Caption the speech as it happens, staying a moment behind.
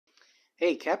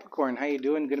Hey Capricorn, how you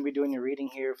doing? Going to be doing your reading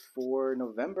here for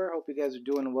November. Hope you guys are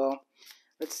doing well.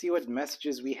 Let's see what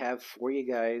messages we have for you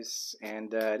guys.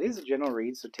 And it is a general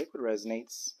read, so take what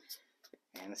resonates.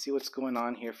 And let's see what's going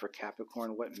on here for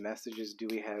Capricorn. What messages do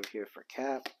we have here for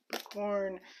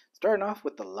Capricorn? Starting off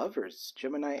with the Lovers,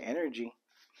 Gemini energy.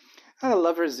 The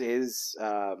Lovers is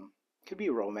could be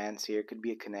romance here, could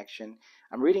be a connection.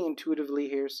 I'm reading intuitively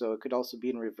here, so it could also be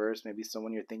in reverse. Maybe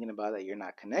someone you're thinking about that you're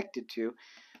not connected to.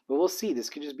 But we'll see. This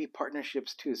could just be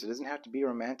partnerships too, so it doesn't have to be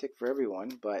romantic for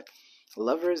everyone. But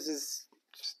Lovers is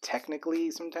just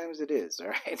technically sometimes it is. All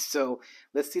right. So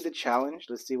let's see the challenge.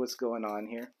 Let's see what's going on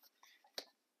here.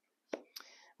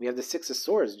 We have the Six of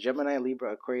Swords, Gemini,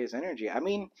 Libra, Aquarius energy. I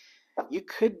mean, you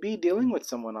could be dealing with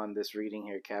someone on this reading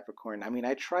here, Capricorn. I mean,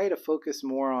 I try to focus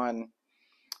more on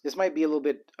this. Might be a little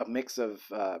bit a mix of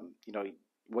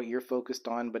what you're focused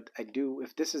on, but I do.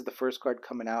 If this is the first card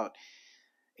coming out,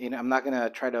 I'm not gonna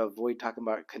try to avoid talking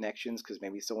about connections because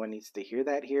maybe someone needs to hear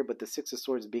that here. But the Six of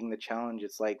Swords being the challenge,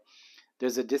 it's like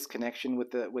there's a disconnection with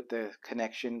the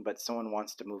connection, but someone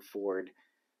wants to move forward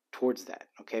towards that.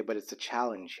 Okay, but it's a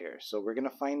challenge here, so we're gonna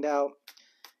find out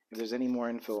if there's any more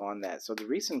info on that. So the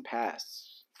recent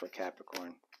past for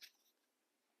Capricorn,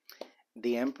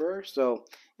 the Emperor. So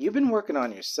you've been working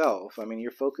on yourself. I mean, you're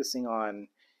focusing on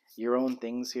your own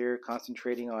things here,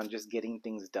 concentrating on just getting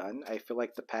things done. I feel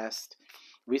like the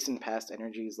recent past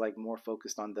energy is like more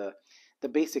focused on the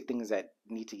basic things that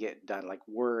need to get done, like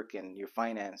work and your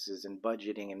finances and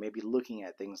budgeting and maybe looking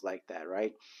at things like that,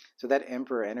 right? So that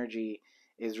Emperor energy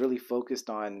is really focused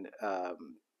on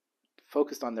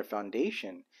their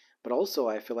foundation, but also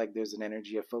I feel like there's an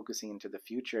energy of focusing into the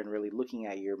future and really looking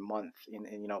at your month and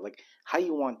like how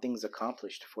you want things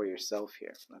accomplished for yourself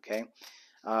here. Okay,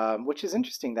 which is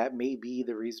interesting. That may be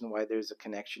the reason why there's a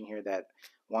connection here that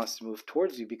wants to move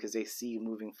towards you because they see you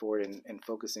moving forward and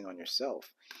focusing on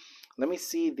yourself. Let me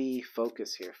see the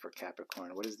focus here for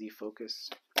Capricorn. What is the focus?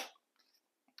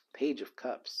 Page of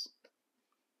Cups.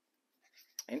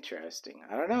 Interesting.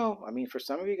 I don't know. I mean, for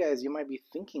some of you guys, you might be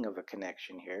thinking of a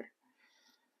connection here.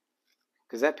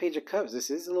 Because that Page of Cups, this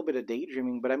is a little bit of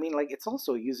daydreaming, but I mean, like, it's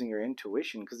also using your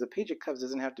intuition. Because the Page of Cups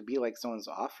doesn't have to be like someone's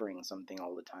offering something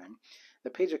all the time. The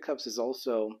Page of Cups is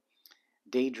also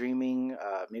daydreaming,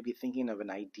 maybe thinking of an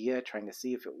idea, trying to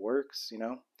see if it works.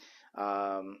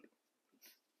 Um,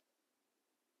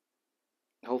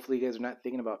 Hopefully, you guys are not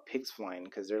thinking about pigs flying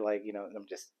because they're like, I'm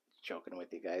just joking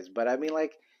with you guys. But I mean,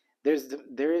 like,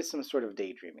 there is some sort of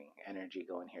daydreaming energy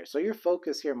going here. So your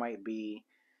focus here might be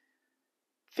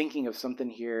thinking of something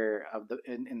here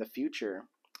in the future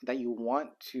that you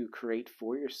want to create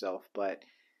for yourself, but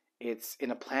it's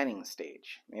in a planning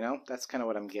stage. That's kind of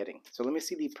what I'm getting. So let me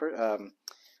see the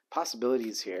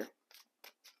possibilities here.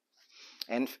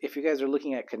 And if you guys are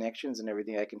looking at connections and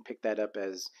everything, I can pick that up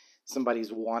as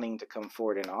somebody's wanting to come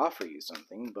forward and offer you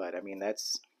something. But I mean, that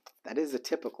is a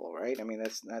typical, right? I mean,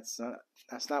 that's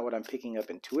not what I'm picking up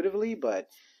intuitively, but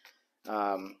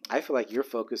I feel like you're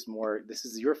focused more. This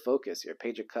is your focus here,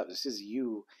 Page of Cups. This is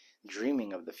you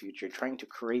dreaming of the future, trying to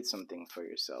create something for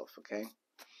yourself. Okay.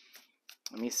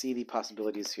 Let me see the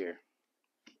possibilities here.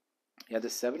 Yeah, the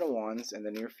Seven of Wands in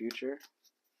the near future,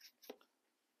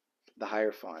 the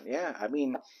Hierophant. Yeah, I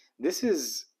mean, this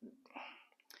is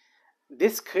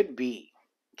this could be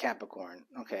Capricorn.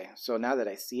 Okay, so now that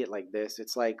I see it like this,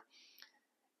 it's like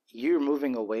you're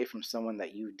moving away from someone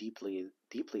that you deeply,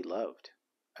 deeply loved.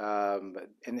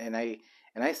 And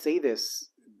I say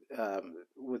this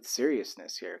with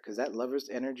seriousness here because that lover's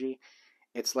energy,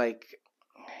 it's like,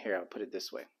 here, I'll put it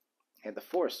this way. And the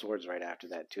Four of Swords right after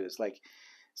that too. It's like,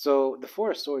 so the Four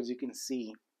of Swords, you can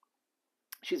see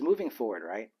she's moving forward,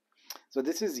 right? So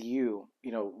this is you,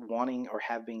 wanting or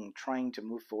trying to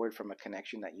move forward from a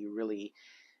connection that you really,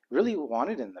 really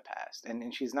wanted in the past.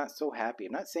 And she's not so happy.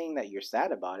 I'm not saying that you're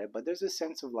sad about it, but there's a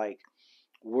sense of like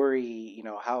worry,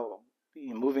 how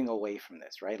moving away from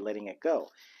this, right? Letting it go.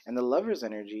 And the lover's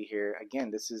energy here,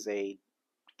 again, this is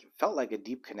felt like a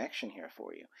deep connection here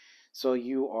for you. So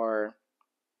you are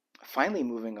finally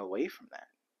moving away from that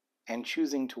and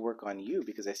choosing to work on you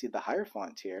because I see the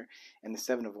Hierophant here and the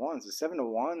Seven of Wands. The Seven of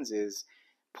Wands is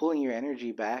pulling your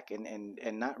energy back and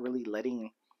not really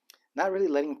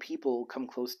letting people come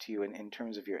close to you in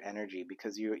terms of your energy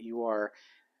because you are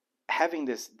having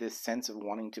this sense of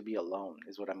wanting to be alone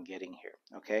is what I'm getting here.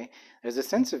 Okay, there's a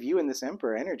sense of you in this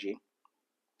Emperor energy.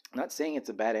 I'm not saying it's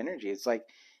a bad energy. It's like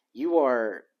you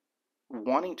are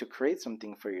wanting to create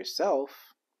something for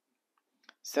yourself.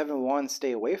 Seven of Wands,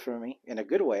 stay away from me in a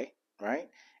good way, right?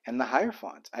 And the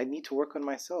Hierophant, I need to work on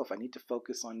myself. I need to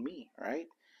focus on me, right?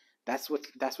 That's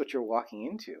what you're walking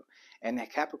into. And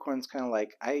Capricorn's kind of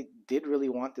like, I did really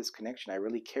want this connection. I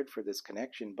really cared for this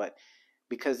connection, but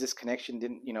because this connection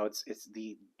didn't, it's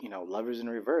the, lovers in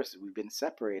reverse. We've been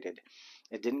separated.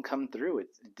 It didn't come through. It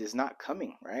is not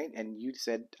coming, right? And you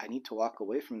said, I need to walk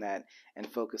away from that and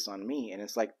focus on me. And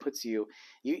it's like puts you're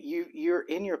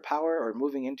in your power or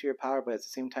moving into your power, but at the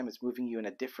same time, it's moving you in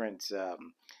a different,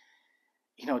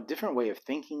 different way of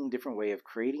thinking, different way of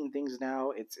creating things.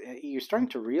 Now you're starting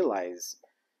to realize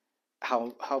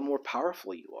how more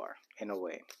powerful you are in a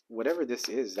way, whatever this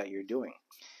is that you're doing.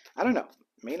 I don't know.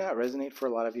 May not resonate for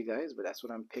a lot of you guys, but that's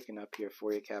what I'm picking up here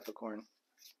for you, Capricorn.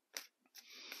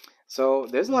 So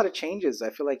there's a lot of changes. I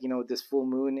feel like, with this full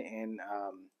moon in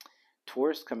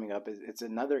Taurus coming up, it's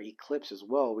another eclipse as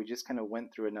well. We just kind of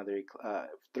went through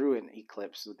through an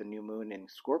eclipse with the new moon in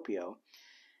Scorpio.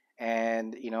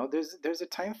 And, there's a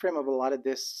time frame of a lot of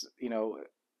this,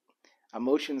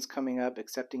 emotions coming up,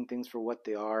 accepting things for what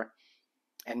they are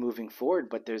and moving forward.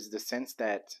 But there's the sense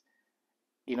that,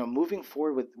 moving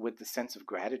forward with the sense of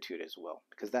gratitude as well,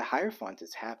 because that Hierophant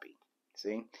is happy.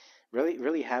 See, really,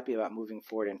 really happy about moving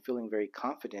forward and feeling very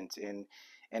confident in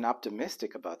and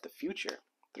optimistic about the future.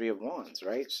 Three of Wands,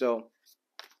 right? So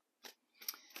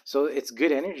it's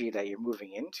good energy that you're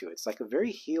moving into. It's like a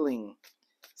very healing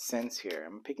sense here.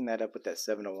 I'm picking that up with that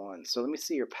Seven of Wands. So let me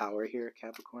see your power here,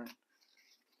 Capricorn.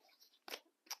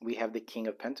 We have the King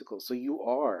of Pentacles. So you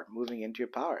are moving into your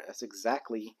power. That's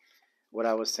exactly what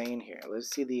I was saying here. Let's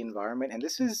see the environment. And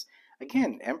this is,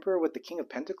 again, Emperor with the King of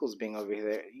Pentacles being over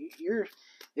here.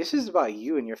 This is about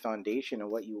you and your foundation and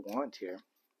what you want here.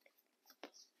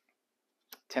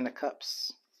 Ten of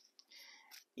Cups.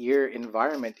 Your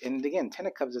environment, and again, Ten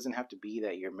of Cups doesn't have to be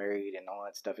that you're married and all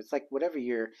that stuff. It's like whatever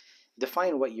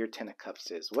define what your Ten of Cups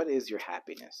is. What is your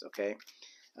happiness, okay?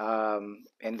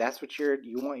 And that's what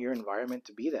you want your environment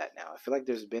to be that now. I feel like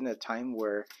there's been a time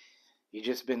where you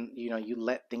just been, you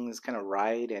let things kind of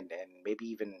ride and maybe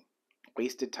even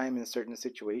wasted time in certain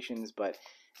situations. But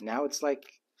now it's like,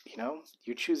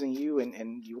 you're choosing you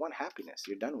and you want happiness.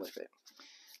 You're done with it.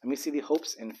 Let me see the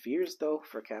hopes and fears, though,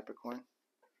 for Capricorn.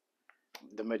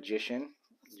 The Magician,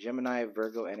 Gemini,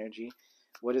 Virgo energy.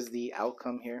 What is the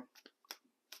outcome here?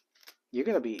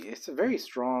 It's a very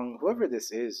strong, whoever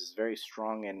this is very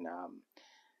strong in,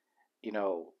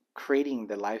 creating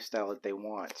the lifestyle that they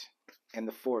want. And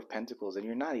the Four of Pentacles, and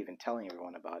you're not even telling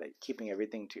everyone about it, keeping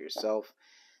everything to yourself.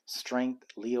 Strength,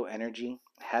 Leo energy,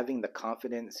 having the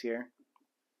confidence here.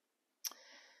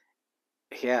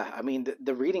 Yeah, I mean,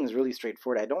 the reading is really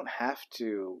straightforward. I don't have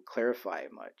to clarify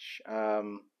much.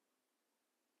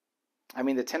 I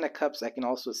mean, the Ten of Cups, I can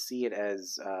also see it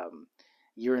as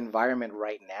your environment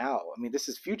right now. I mean, this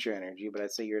is future energy, but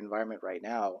I'd say your environment right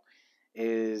now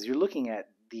is you're looking at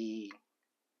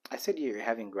I said you're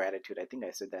having gratitude. I think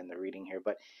I said that in the reading here,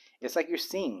 but it's like you're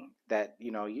seeing that,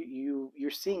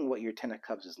 you're seeing what your Ten of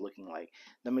Cups is looking like.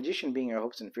 The Magician being your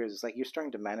hopes and fears. It's like you're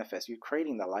starting to manifest. You're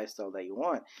creating the lifestyle that you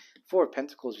want. Four of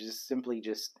Pentacles is just simply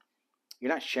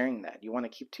you're not sharing that. You want to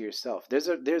keep to yourself. There's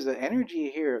an energy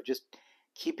here of just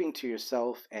keeping to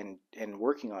yourself and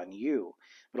working on you,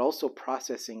 but also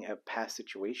processing a past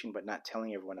situation, but not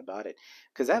telling everyone about it.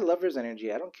 Because that Lover's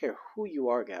energy, I don't care who you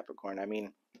are, Capricorn. I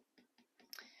mean,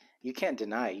 you can't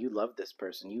deny you love this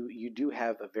person. You do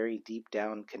have a very deep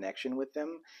down connection with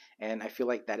them, and I feel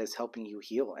like that is helping you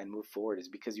heal and move forward, is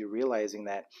because you're realizing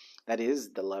that that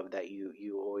is the love that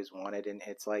you always wanted. And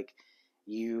it's like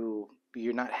you're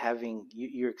not having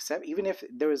you accept, even if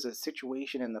there was a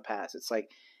situation in the past. It's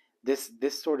like this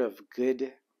sort of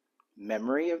good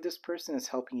memory of this person is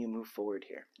helping you move forward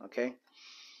here. Okay,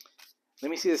 let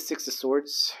me see the Six of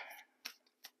Swords.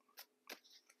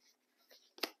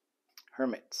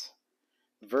 Hermit,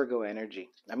 Virgo energy.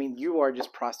 I mean, you are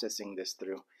just processing this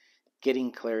through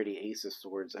getting clarity. Ace of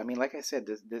Swords. I mean, like I said,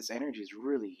 this energy is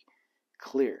really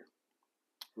clear,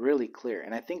 really clear.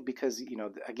 And I think because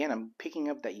again, I'm picking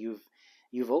up that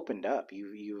you've opened up.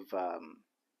 You've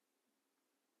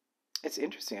It's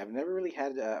interesting. I've never really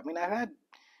had. I mean, I've had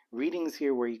readings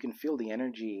here where you can feel the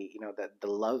energy, that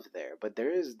the love there. But there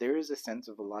is a sense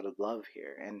of a lot of love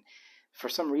here, and for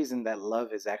some reason, that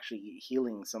love is actually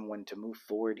healing someone to move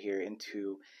forward here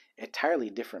into an entirely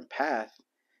different path,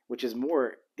 which is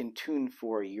more in tune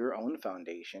for your own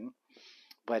foundation.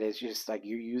 But it's just like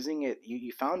you're using it.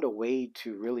 You found a way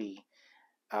to really,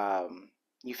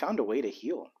 you found a way to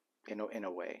heal in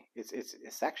a way.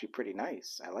 It's actually pretty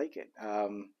nice. I like it.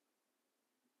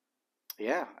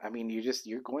 Yeah, I mean,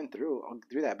 you're going through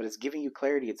that, but it's giving you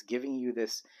clarity. It's giving you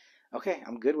this okay,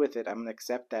 I'm good with it. I'm gonna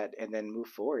accept that and then move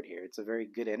forward here. It's a very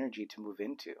good energy to move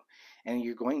into. And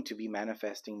you're going to be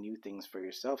manifesting new things for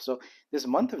yourself. So this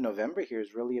month of November here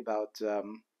is really about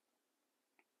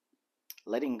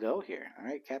letting go here. All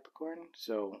right, Capricorn.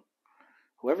 So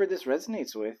whoever this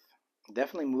resonates with,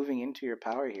 definitely moving into your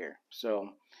power here. So,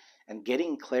 and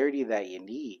getting clarity that you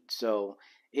need. So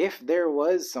if there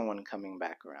was someone coming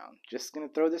back around, just gonna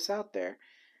throw this out there.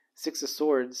 Six of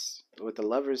Swords with the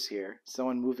lovers here,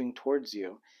 someone moving towards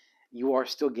you, you are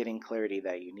still getting clarity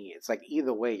that you need. It's like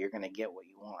either way, you're going to get what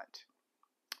you want,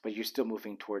 but you're still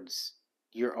moving towards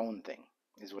your own thing,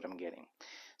 is what I'm getting.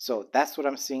 So that's what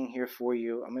I'm seeing here for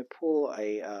you. I'm going to pull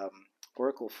a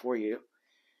oracle for you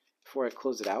before I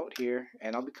close it out here,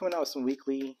 and I'll be coming out with some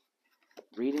weekly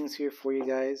readings here for you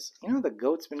guys. You know, the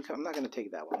goat's been coming. I'm not going to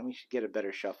take that one. Let me get a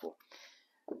better shuffle.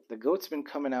 The goat's been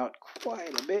coming out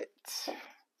quite a bit.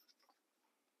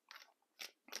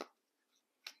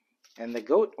 And the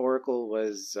goat oracle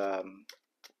was,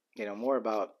 more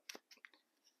about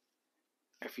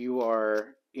if you are,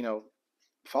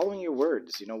 following your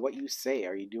words, what you say,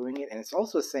 are you doing it? And it's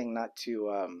also saying not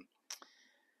to,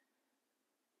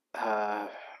 uh,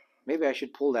 maybe I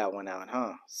should pull that one out,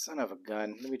 huh? Son of a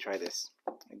gun. Let me try this.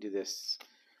 I do this.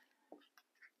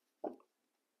 I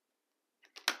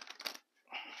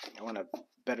want a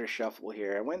better shuffle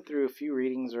here. I went through a few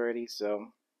readings already, so.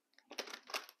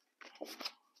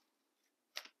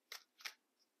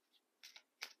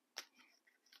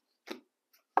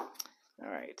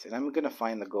 Alright, and I'm going to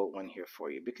find the goat one here for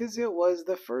you because it was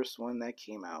the first one that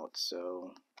came out,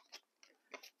 so.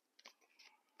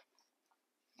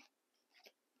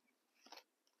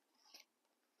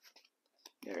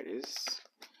 There it is.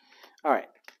 Alright,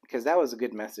 because that was a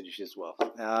good message as well.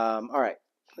 Alright,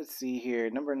 let's see here.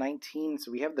 Number 19,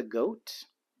 so we have the goat.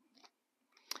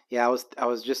 Yeah, I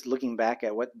was just looking back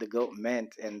at what the goat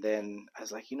meant, and then I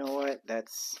was like, you know what?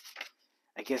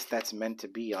 I guess that's meant to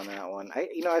be on that one.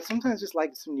 I sometimes just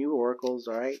like some new oracles.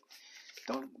 All right,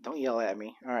 don't yell at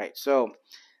me. All right, so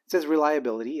it says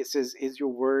reliability. It says, is your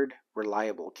word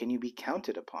reliable? Can you be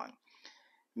counted upon?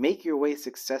 Make your way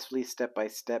successfully step by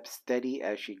step, steady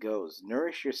as she goes.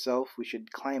 Nourish yourself. We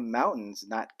should climb mountains,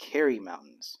 not carry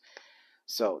mountains.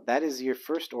 So that is your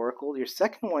first oracle. Your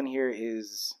second one here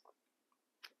is,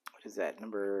 what is that?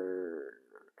 Number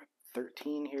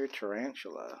 13 here,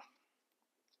 Tarantula.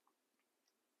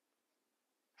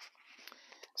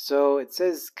 So it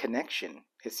says connection.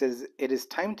 It says it is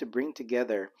time to bring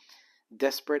together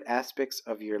desperate aspects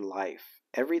of your life.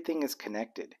 Everything is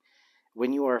connected.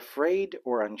 When you are afraid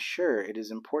or unsure, it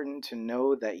is important to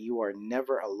know that you are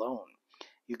never alone.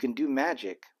 You can do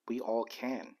magic. We all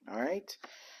can. All right?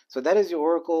 So that is your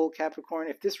oracle, Capricorn.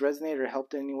 If this resonated or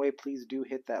helped in any way, please do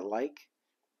hit that like.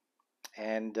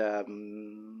 And,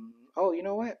 oh, you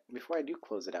know what? Before I do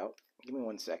close it out, give me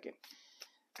 1 second.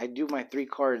 I do my 3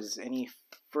 cards. Any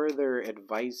further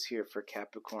advice here for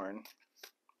Capricorn?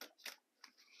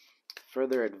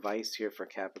 Further advice here for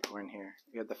Capricorn here.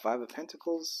 You have the 5 of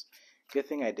Pentacles. Good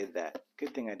thing I did that.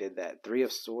 Good thing I did that. 3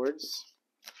 of Swords.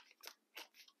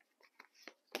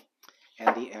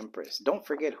 And the Empress. Don't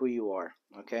forget who you are,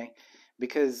 okay?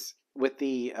 Because with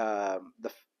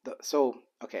so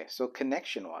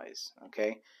connection-wise,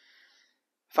 okay?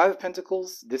 5 of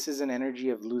Pentacles, this is an energy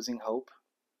of losing hope.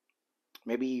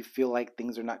 Maybe you feel like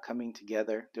things are not coming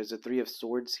together. There's a 3 of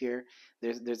Swords here.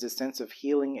 There's a sense of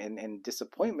healing and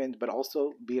disappointment, but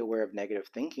also be aware of negative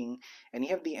thinking. And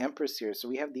you have the Empress here. So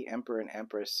we have the Emperor and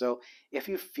Empress. So if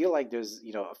you feel like there's,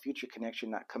 a future connection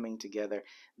not coming together,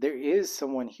 there is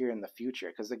someone here in the future.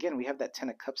 Because again, we have that 10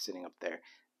 of Cups sitting up there.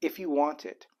 If you want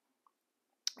it,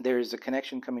 there's a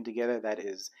connection coming together that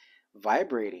is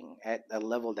vibrating at a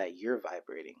level that you're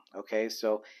vibrating. Okay,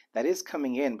 so that is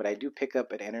coming in, but I do pick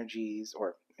up at energies,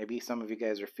 or maybe some of you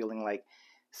guys are feeling like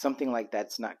something like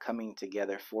that's not coming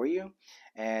together for you.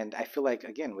 And I feel like,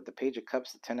 again, with the Page of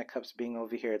Cups, the 10 of Cups being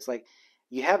over here, it's like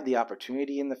you have the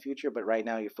opportunity in the future, but right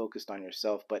now you're focused on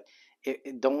yourself. But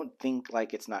don't think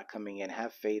like it's not coming in.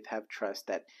 Have faith, have trust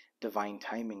that divine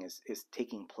timing is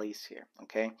taking place here.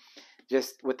 Okay,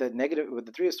 just with the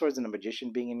 3 of Swords and the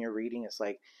Magician being in your reading, it's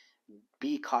like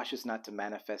be cautious not to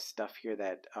manifest stuff here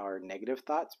that are negative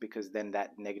thoughts, because then that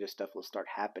negative stuff will start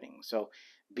happening. So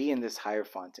be in this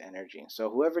Hierophant energy. So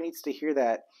whoever needs to hear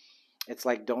that, it's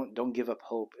like don't give up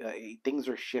hope. Things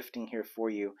are shifting here for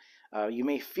you. You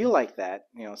may feel like that,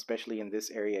 especially in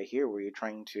this area here where you're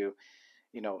trying to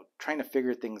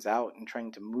figure things out and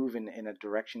trying to move in a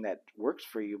direction that works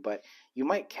for you. But you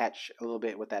might catch a little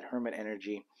bit with that Hermit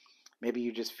energy. Maybe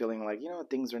you're just feeling like,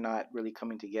 things are not really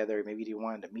coming together. Maybe you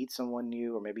wanted to meet someone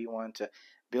new, or maybe you wanted to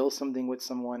build something with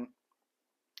someone.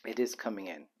 it is coming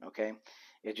in. Okay,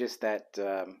 it's just that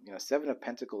Seven of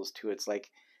Pentacles too. It's like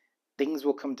things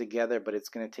will come together, but it's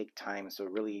going to take time. So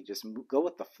really, just go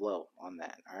with the flow on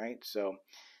that. All right. So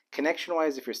connection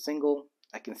wise, if you're single,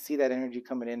 I can see that energy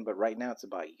coming in, but right now it's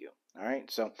about you. All right.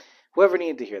 So whoever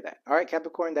needed to hear that. All right,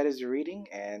 Capricorn, that is your reading.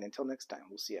 And until next time,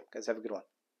 we'll see you guys. Have a good one.